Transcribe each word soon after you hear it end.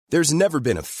There's never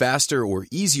been a faster or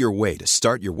easier way to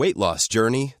start your weight loss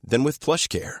journey than with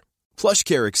PlushCare.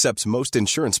 PlushCare accepts most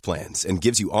insurance plans and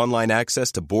gives you online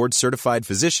access to board-certified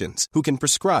physicians who can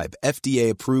prescribe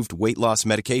FDA-approved weight loss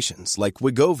medications like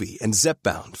Wegovy and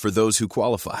Zepbound for those who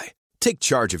qualify. Take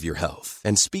charge of your health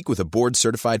and speak with a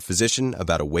board-certified physician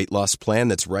about a weight loss plan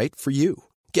that's right for you.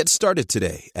 Get started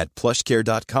today at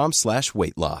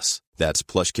plushcare.com/weight loss. That's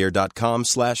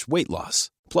plushcare.com/weight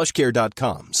loss.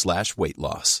 plushcare.com/weight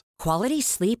loss. Quality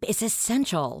sleep is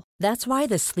essential. That's why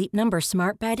the Sleep Number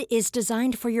Smart Bed is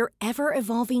designed for your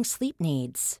ever-evolving sleep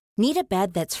needs. Need a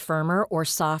bed that's firmer or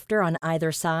softer on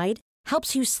either side?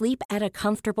 Helps you sleep at a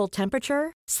comfortable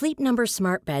temperature? Sleep Number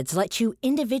Smart Beds let you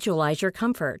individualize your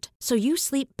comfort so you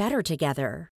sleep better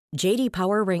together. J.D.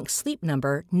 Power ranks Sleep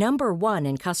Number number 1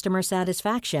 in customer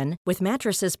satisfaction with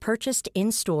mattresses purchased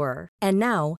in-store. And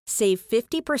now, save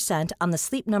 50% on the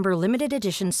Sleep Number Limited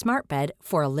Edition Smart Bed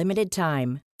for a limited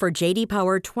time. For J.D.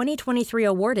 Power 2023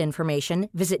 award information,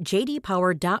 visit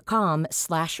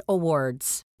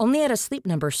jdpower.com/awards. Only at a Sleep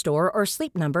Number store or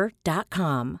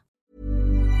sleepnumber.com.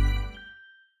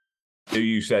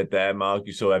 You said there, Mark,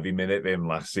 you saw every minute of him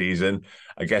last season.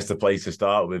 I guess the place to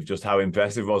start with, just how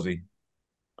impressive was he?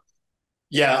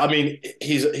 Yeah, I mean,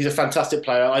 he's a fantastic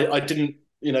player. I didn't,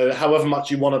 however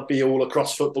much you want to be all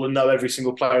across football and know every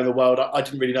single player in the world, I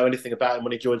didn't really know anything about him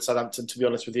when he joined Southampton, to be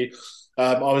honest with you.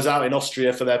 I was out in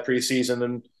Austria for their pre-season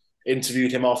and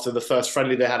interviewed him after the first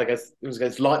friendly they had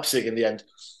against Leipzig in the end.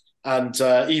 And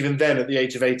even then, at the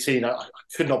age of 18, I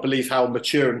could not believe how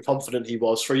mature and confident he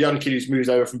was. For a young kid who's moved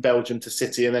over from Belgium to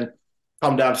City and then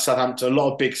come down to Southampton, a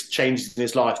lot of big changes in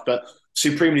his life, but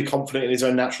supremely confident in his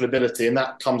own natural ability, and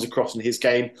that comes across in his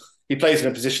game. He plays in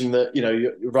a position that,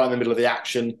 you're right in the middle of the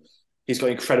action. He's got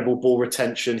incredible ball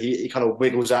retention. He kind of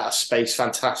wiggles out of space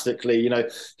fantastically.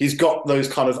 He's got those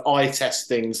kind of eye test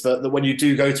things that when you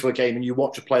do go to a game and you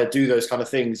watch a player do those kind of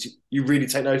things, you really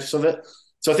take notice of it.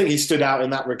 So I think he stood out in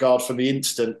that regard from the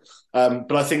instant.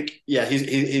 But I think,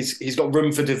 he's got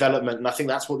room for development, and I think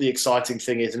that's what the exciting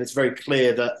thing is. And it's very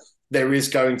clear that there is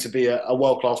going to be a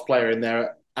world-class player in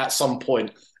there at some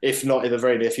point, if not in the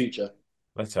very near future.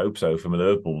 Let's hope so from a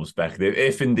Liverpool perspective,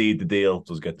 if indeed the deal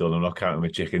does get done. I'm not counting my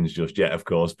chickens just yet, of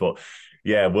course, but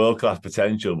yeah, world-class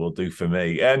potential will do for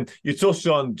me. And you touched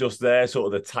on just there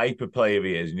sort of the type of player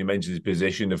he is, and you mentioned his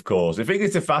position, of course. I think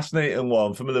it's a fascinating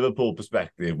one from a Liverpool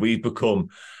perspective. We've become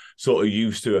sort of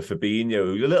used to a Fabinho,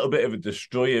 who's a little bit of a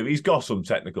destroyer. He's got some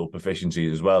technical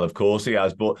proficiencies as well, of course he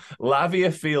has, but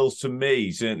Lavia feels to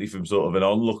me, certainly from sort of an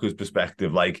onlooker's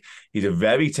perspective, like he's a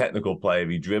very technical player.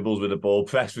 He dribbles with the ball.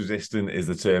 Press resistant is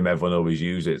the term everyone always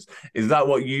uses. Is that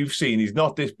what you've seen? He's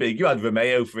not this big. You had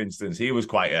Romeo, for instance. He was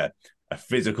quite a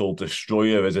physical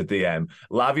destroyer as a DM.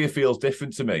 Lavia feels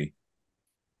different to me.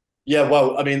 Yeah,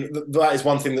 well, I mean, that is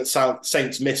one thing that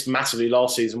Saints missed massively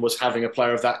last season, was having a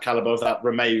player of that calibre, of that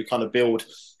Romeo kind of build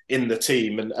in the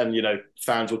team. And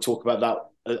fans will talk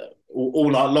about that all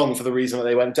night long for the reason that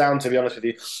they went down, to be honest with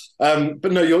you.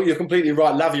 But no, you're completely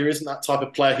right. Lavia isn't that type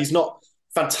of player. He's not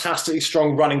fantastically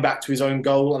strong running back to his own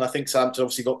goal. And I think Southampton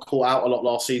obviously got caught out a lot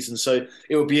last season. So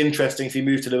it would be interesting if he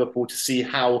moved to Liverpool to see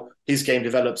how his game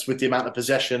develops with the amount of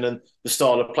possession and the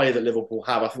style of play that Liverpool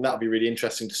have. I think that would be really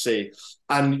interesting to see.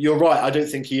 And you're right, I don't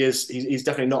think he is. He's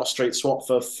definitely not a straight swap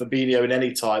for Fabinho in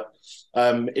any type.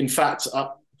 In fact,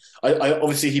 I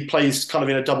obviously he plays kind of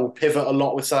in a double pivot a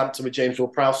lot with Southampton, with James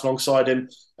Ward-Prowse alongside him.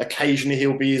 Occasionally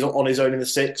he'll be on his own in the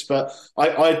 6, but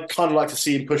I kind of like to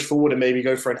see him push forward and maybe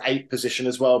go for an 8 position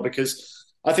as well, because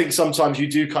I think sometimes you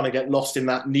do kind of get lost in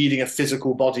that needing a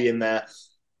physical body in there,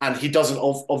 and he doesn't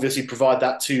obviously provide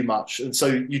that too much. And so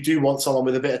you do want someone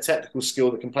with a bit of technical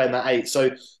skill that can play in that 8. So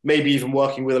maybe even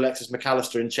working with Alexis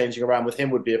McAllister and changing around with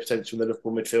him would be a potential in the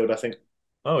Liverpool midfield, I think.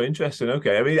 Oh, interesting.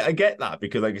 Okay. I mean, I get that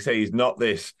because, like I say, he's not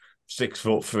this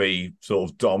 6'3" sort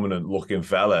of dominant looking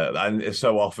fella, and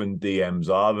so often DMs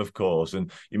are, of course. And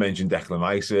you mentioned Declan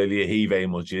Rice earlier. He very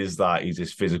much is that. He's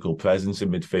this physical presence in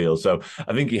midfield. So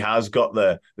I think he has got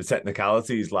the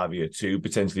technicalities, Lavia, to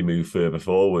potentially move further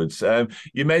forwards.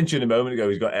 You mentioned a moment ago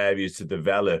he's got areas to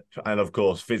develop, and of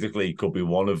course physically could be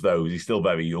one of those. He's still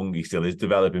very young. He still is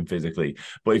developing physically.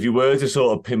 But if you were to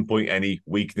sort of pinpoint any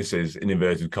weaknesses in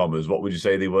inverted commas, what would you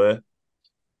say they were?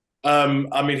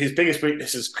 I mean, his biggest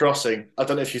weakness is crossing. I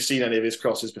don't know if you've seen any of his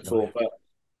crosses before, but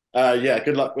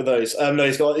good luck with those. No,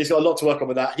 he's got a lot to work on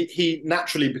with that. He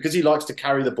naturally, because he likes to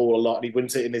carry the ball a lot and he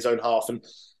wins it in his own half, and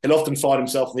he'll often find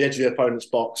himself on the edge of the opponent's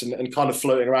box and kind of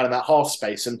floating around in that half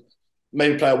space, and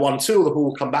maybe play a 1-2, the ball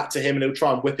will come back to him and he'll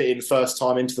try and whip it in first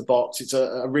time into the box. It's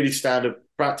a really standard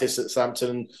practice at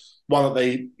Southampton. one that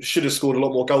they should have scored a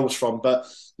lot more goals from. But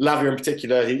Lavia in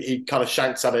particular, he kind of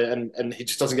shanks at it and he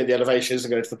just doesn't get the elevation,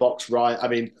 doesn't go into the box right. I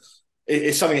mean,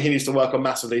 it's something he needs to work on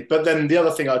massively. But then the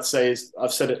other thing I'd say is,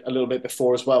 I've said it a little bit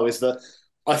before as well, is that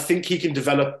I think he can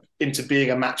develop into being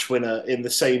a match winner in the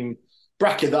same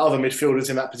bracket that other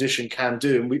midfielders in that position can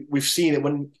do. And we've seen it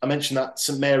when I mentioned that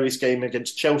St Mary's game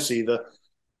against Chelsea, I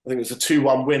think it was a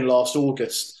 2-1 win last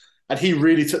August. And he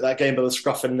really took that game by the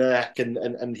scruff of the neck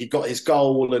and he got his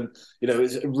goal and, it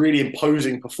was a really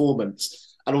imposing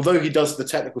performance. And although he does the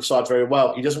technical side very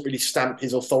well, he doesn't really stamp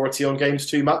his authority on games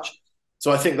too much.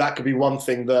 So I think that could be one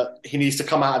thing that he needs to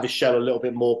come out of his shell a little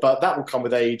bit more, but that will come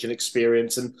with age and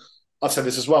experience. And I've said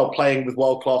this as well, playing with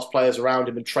world-class players around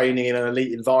him and training in an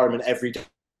elite environment every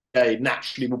day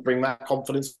naturally will bring that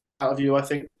confidence out of you, I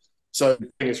think. So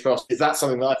fingers crossed. Is that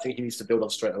something that I think he needs to build on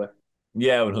straight away?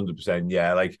 Yeah, 100%.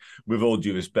 Yeah, like with all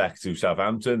due respect to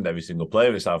Southampton, every single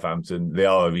player at Southampton, they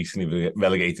are a recently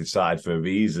relegated side for a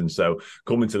reason. So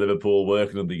coming to Liverpool,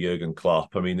 working under Jurgen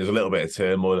Klopp, I mean, there's a little bit of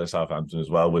turmoil at Southampton as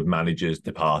well with managers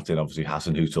departing. Obviously,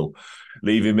 Hasenhüttl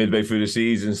leaving midway through the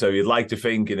season. So you'd like to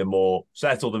think in a more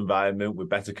settled environment with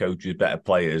better coaches, better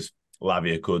players,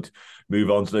 Lavia could move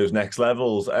on to those next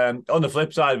levels. On the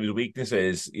flip side of his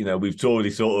weaknesses, we've totally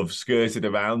sort of skirted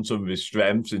around some of his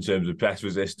strengths in terms of press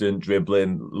resistant,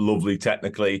 dribbling, lovely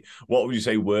technically. What would you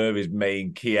say were his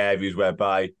main key areas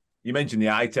whereby, you mentioned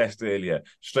the eye test earlier,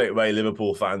 straight away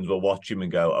Liverpool fans will watch him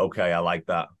and go, okay, I like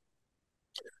that?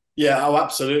 Yeah, oh,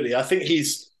 absolutely. I think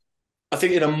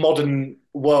in a modern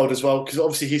world as well, because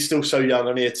obviously he's still so young,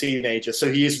 only a teenager, so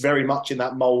he is very much in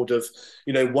that mold of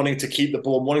wanting to keep the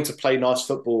ball and wanting to play nice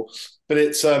football. But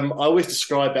it's I always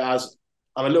describe it as,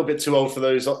 I'm a little bit too old for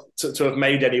those to have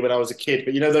made any when I was a kid,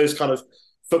 but those kind of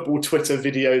football Twitter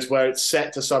videos where it's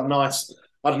set to some nice,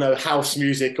 I don't know, house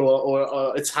music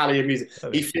or Italian music.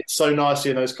 He fits so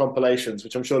nicely in those compilations,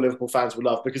 which I'm sure Liverpool fans will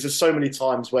love, because there's so many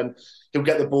times when he'll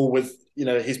get the ball with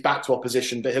his back to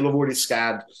opposition, but he'll have already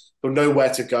scanned. He'll know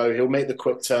where to go. He'll make the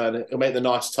quick turn. He'll make the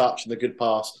nice touch and the good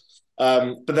pass.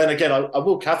 But then again, I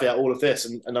will caveat all of this,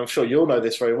 and I'm sure you'll know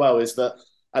this very well, is that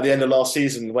at the end of last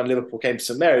season, when Liverpool came to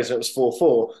St Mary's and it was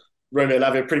 4-4, Romeo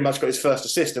Lavia pretty much got his first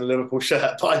assist in a Liverpool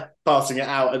shirt by passing it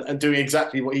out and doing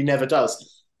exactly what he never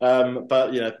does.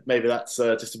 But maybe that's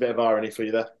just a bit of irony for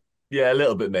you there. Yeah, a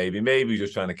little bit maybe. Maybe he's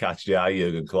just trying to catch the eye,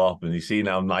 Jurgen Klopp, and you see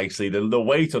how nicely the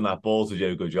weight on that ball to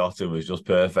Diogo Jota was just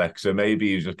perfect. So maybe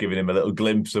he was just giving him a little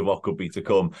glimpse of what could be to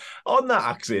come. On that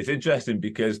axis, it's interesting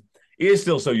because he is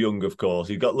still so young, of course.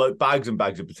 He's got like bags and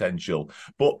bags of potential.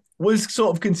 But was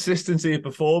sort of consistency of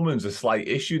performance a slight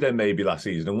issue then maybe last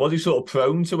season? And was he sort of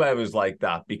prone to errors like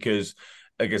that? Because,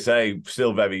 like I say,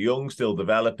 still very young, still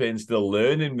developing, still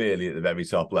learning really at the very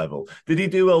top level. Did he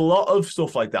do a lot of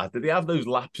stuff like that? Did he have those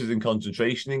lapses in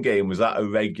concentration in game? Was that a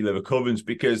regular occurrence?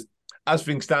 Because as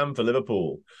things stand for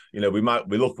Liverpool, we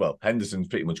look, well, Henderson's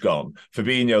pretty much gone.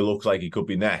 Fabinho looks like he could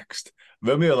be next.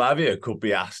 Romeo Lavia could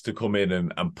be asked to come in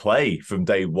and play from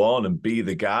day one and be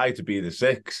the guy to be the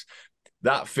six.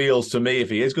 That feels to me,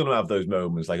 if he is going to have those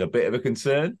moments, like a bit of a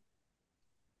concern.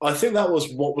 I think that was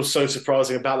what was so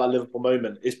surprising about that Liverpool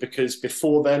moment, is because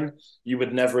before then, you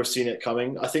would never have seen it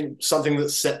coming. I think something that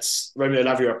sets Romeo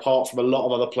Lavia apart from a lot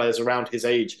of other players around his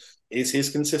age is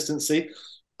his consistency.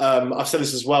 I've said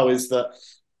this as well, is that,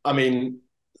 I mean,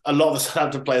 a lot of the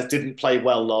Southampton players didn't play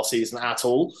well last season at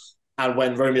all. And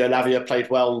when Romeo Lavia played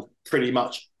well pretty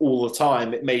much all the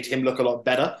time, it made him look a lot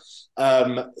better.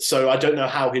 So I don't know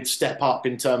how he'd step up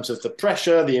in terms of the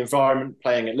pressure, the environment,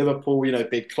 playing at Liverpool,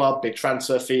 big club, big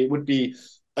transfer fee. It would be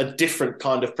a different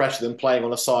kind of pressure than playing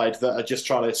on a side that are just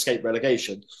trying to escape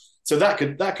relegation. So that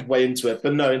could weigh into it.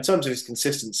 But no, in terms of his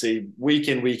consistency, week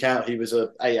in, week out, he was an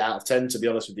 8 out of 10, to be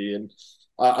honest with you. And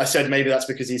I said maybe that's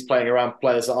because he's playing around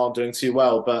players that aren't doing too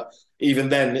well. But even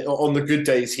then, on the good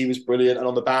days, he was brilliant. And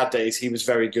on the bad days, he was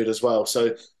very good as well.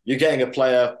 So you're getting a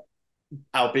player,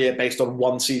 albeit based on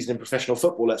one season in professional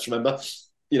football, let's remember,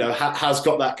 has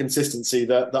got that consistency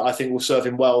that I think will serve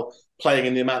him well, playing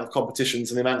in the amount of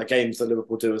competitions and the amount of games that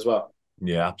Liverpool do as well.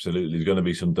 Yeah, absolutely. There's going to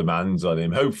be some demands on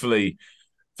him. Hopefully,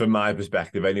 from my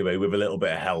perspective anyway, with a little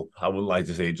bit of help. I wouldn't like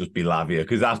to say it just be Lavia,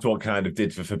 because that's what kind of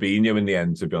did for Fabinho in the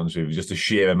end, to be honest with you. Just a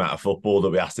sheer amount of football that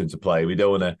we asked him to play. We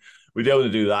don't want to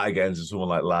do that against someone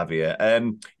like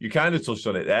Lavia. You kind of touched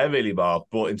on it there, really, Mark.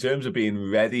 But in terms of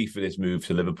being ready for this move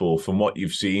to Liverpool, from what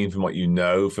you've seen, from what you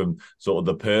know, from sort of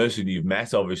the person you've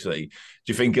met, obviously, do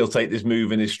you think he'll take this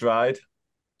move in his stride?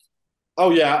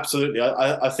 Oh yeah, absolutely.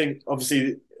 I think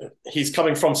obviously he's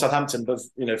coming from Southampton, but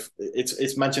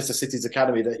it's Manchester City's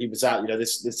academy that he was at.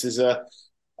 This is a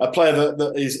a player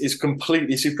that is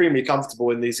completely, supremely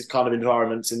comfortable in these kind of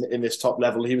environments in this top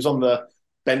level. He was on the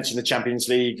bench in the Champions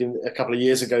League a couple of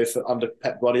years ago under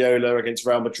Pep Guardiola against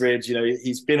Real Madrid. You know,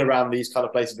 he's been around these kind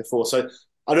of places before. So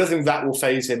I don't think that will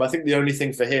faze him. I think the only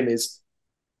thing for him is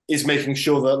making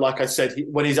sure that, like I said,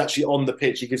 when he's actually on the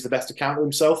pitch, he gives the best account of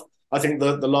himself. I think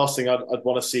the last thing I'd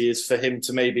want to see is for him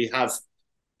to maybe have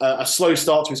a slow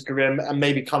start to his career and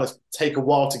maybe kind of take a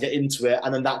while to get into it,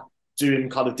 and then that do him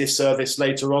kind of disservice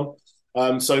later on.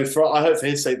 So I hope for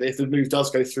his sake that if the move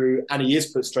does go through and he is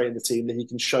put straight in the team, that he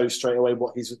can show straight away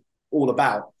what he's all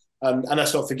about. And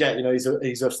let's not forget, you know,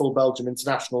 he's a full Belgium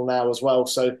international now as well.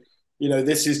 So, you know,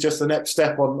 this is just the next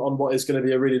step on what is going to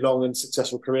be a really long and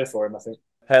successful career for him, I think.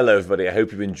 Hello everybody, I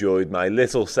hope you've enjoyed my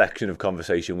little section of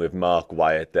conversation with Mark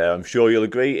Wyatt there. I'm sure you'll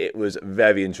agree it was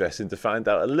very interesting to find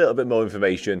out a little bit more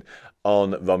information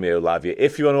on Romeo Lavia.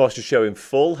 If you want to watch the show in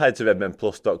full, head to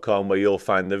redmenplus.com where you'll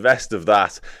find the rest of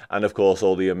that and of course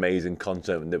all the amazing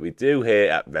content that we do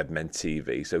here at Redmen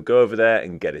TV. So go over there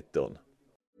and get it done.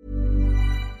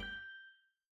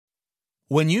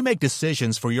 When you make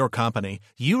decisions for your company,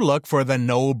 you look for the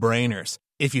no-brainers.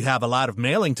 If you have a lot of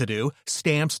mailing to do,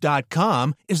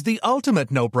 Stamps.com is the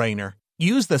ultimate no-brainer.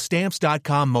 Use the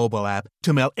Stamps.com mobile app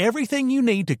to mail everything you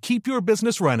need to keep your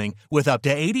business running with up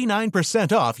to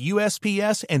 89% off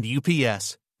USPS and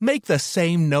UPS. Make the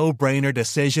same no-brainer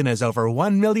decision as over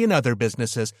 1 million other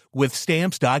businesses with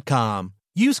Stamps.com.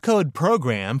 Use code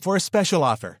PROGRAM for a special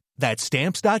offer. That's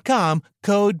Stamps.com,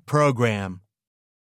 code PROGRAM.